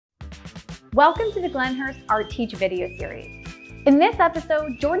Welcome to the Glenhurst ArTeach video series. In this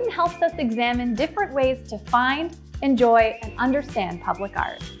episode, Jordan helps us examine different ways to find, enjoy, and understand public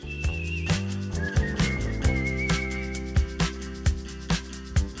art.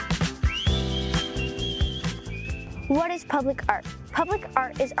 What is public art? Public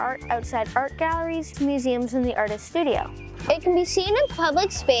art is art outside art galleries, museums, and the artist studio. It can be seen in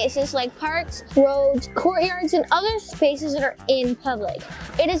public spaces like parks, roads, courtyards, and other spaces that are in public.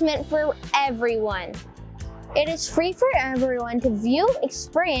 It is meant for everyone. It is free for everyone to view,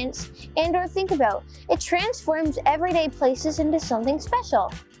 experience, and/or think about. It transforms everyday places into something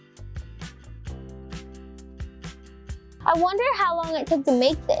special. I wonder how long it took to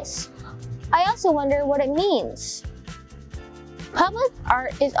make this. I also wonder what it means. Public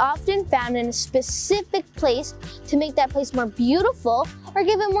art is often found in a specific place to make that place more beautiful or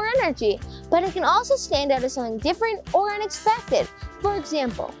give it more energy, but it can also stand out as something different or unexpected. For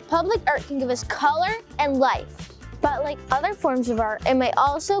example, public art can give us color and life. But like other forms of art, it may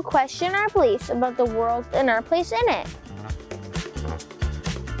also question our beliefs about the world and our place in it.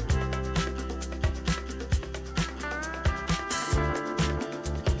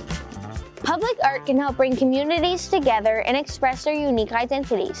 Public art can help bring communities together and express their unique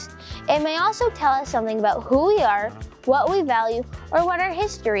identities. It may also tell us something about who we are, what we value, or what our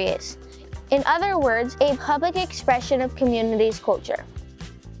history is. In other words, a public expression of community's culture.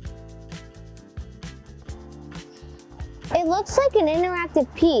 It looks like an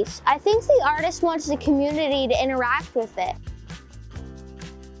interactive piece. I think the artist wants the community to interact with it.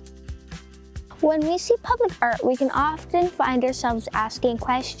 When we see public art, we can often find ourselves asking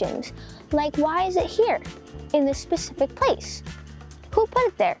questions, like why is it here, in this specific place? Who put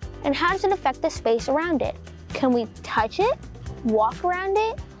it there, and how does it affect the space around it? Can we touch it, walk around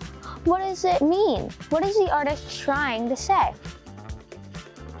it? What does it mean? What is the artist trying to say?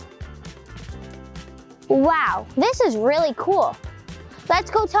 Wow, this is really cool.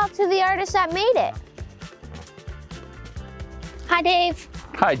 Let's go talk to the artist that made it. Hi, Dave.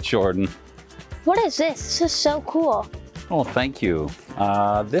 Hi, Jordan. What is this? This is so cool. Oh, thank you.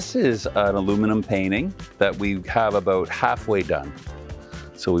 This is an aluminum painting that we have about halfway done.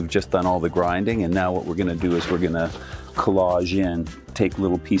 So we've just done all the grinding, and now what we're gonna do is we're gonna collage in, take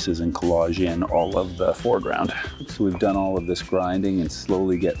little pieces and collage in all of the foreground. So we've done all of this grinding and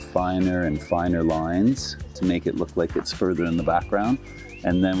slowly get finer and finer lines to make it look like it's further in the background.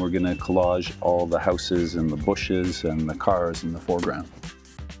 And then we're gonna collage all the houses and the bushes and the cars in the foreground.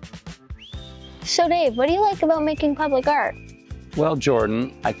 So Dave, what do you like about making public art? Well,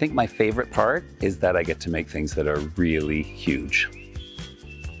 Jordan, I think my favorite part is that I get to make things that are really huge.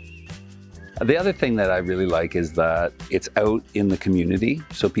 The other thing that I really like is that it's out in the community,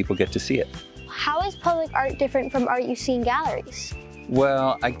 so people get to see it. How is public art different from art you see in galleries?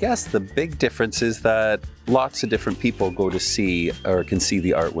 Well, I guess the big difference is that lots of different people go to see or can see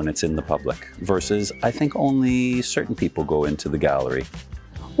the art when it's in the public, versus I think only certain people go into the gallery.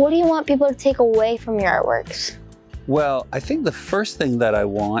 What do you want people to take away from your artworks? Well, I think the first thing that I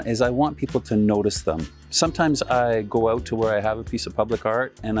want people to notice them. Sometimes I go out to where I have a piece of public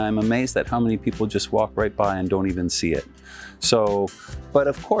art and I'm amazed at how many people just walk right by and don't even see it. So, but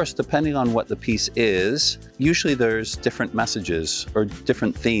of course, depending on what the piece is, usually there's different messages or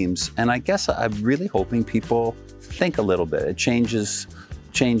different themes. And I guess I'm really hoping people think a little bit. It changes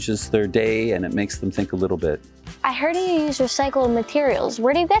their day and it makes them think a little bit. I heard you use recycled materials.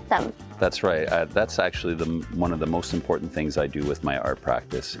 Where do you get them? That's right. That's actually one of the most important things I do with my art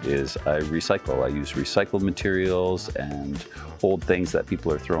practice is I recycle. I use recycled materials and old things that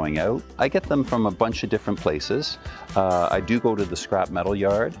people are throwing out. I get them from a bunch of different places. I do go to the scrap metal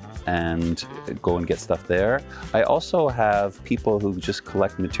yard and go and get stuff there. I also have people who just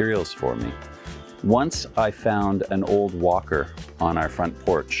collect materials for me. Once I found an old walker on our front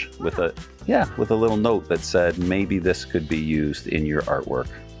porch with a little note that said, maybe this could be used in your artwork.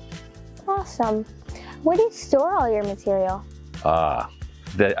 Awesome. Where do you store all your material?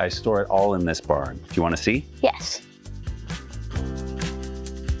 I store it all in this barn. Do you want to see? Yes.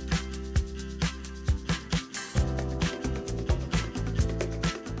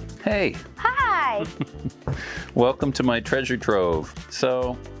 Hey. Hi. Welcome to my treasure trove.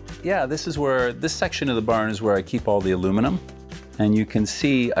 So, yeah, this section of the barn is where I keep all the aluminum. And you can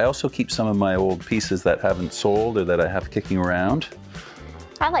see, I also keep some of my old pieces that haven't sold or that I have kicking around.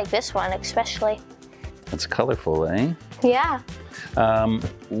 I like this one especially. It's colorful, eh? Yeah.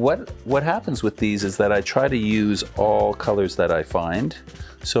 What happens with these is that I try to use all colors that I find.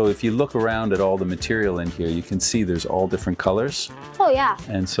 So if you look around at all the material in here, you can see there's all different colors. Oh yeah.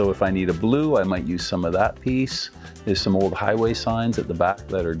 And so if I need a blue, I might use some of that piece. There's some old highway signs at the back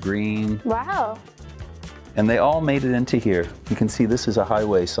that are green. Wow. And they all made it into here. You can see this is a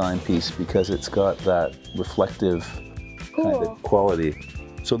highway sign piece because it's got that reflective kind of quality.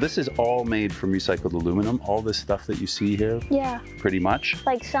 So this is all made from recycled aluminum. All this stuff that you see here, yeah, pretty much.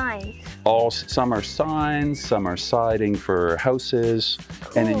 Like signs. Some are signs, some are siding for houses.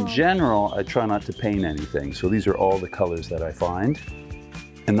 Cool. And in general, I try not to paint anything. So these are all the colors that I find.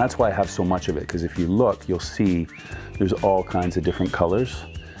 And that's why I have so much of it, because if you look, you'll see there's all kinds of different colors.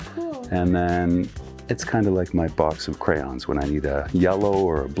 Cool. And then it's kind of like my box of crayons. When I need a yellow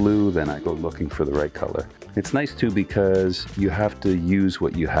or a blue, then I go looking for the right color. It's nice too because you have to use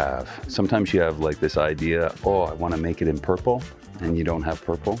what you have. Sometimes you have like this idea, oh, I want to make it in purple, and you don't have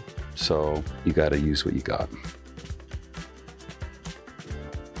purple. So you got to use what you got.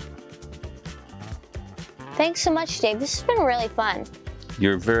 Thanks so much, Dave. This has been really fun.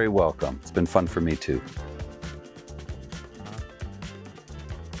 You're very welcome. It's been fun for me too.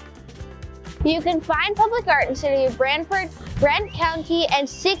 You can find public art in the city of Brantford, Brant County, and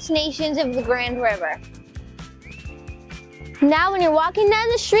 6 nations of the Grand River. Now when you're walking down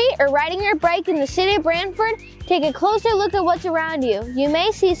the street or riding your bike in the city of Brantford, take a closer look at what's around you. You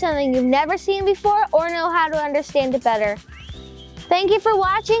may see something you've never seen before or know how to understand it better. Thank you for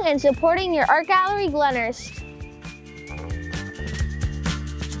watching and supporting your art gallery, Glenhurst.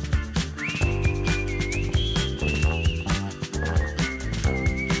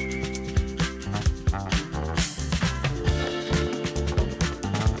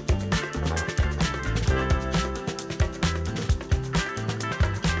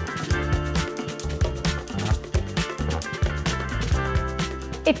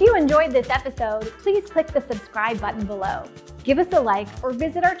 If you enjoyed this episode, please click the subscribe button below. Give us a like or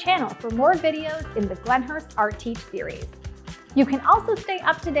visit our channel for more videos in the Glenhurst ArTeach series. You can also stay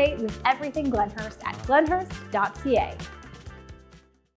up to date with everything Glenhurst at glenhurst.ca.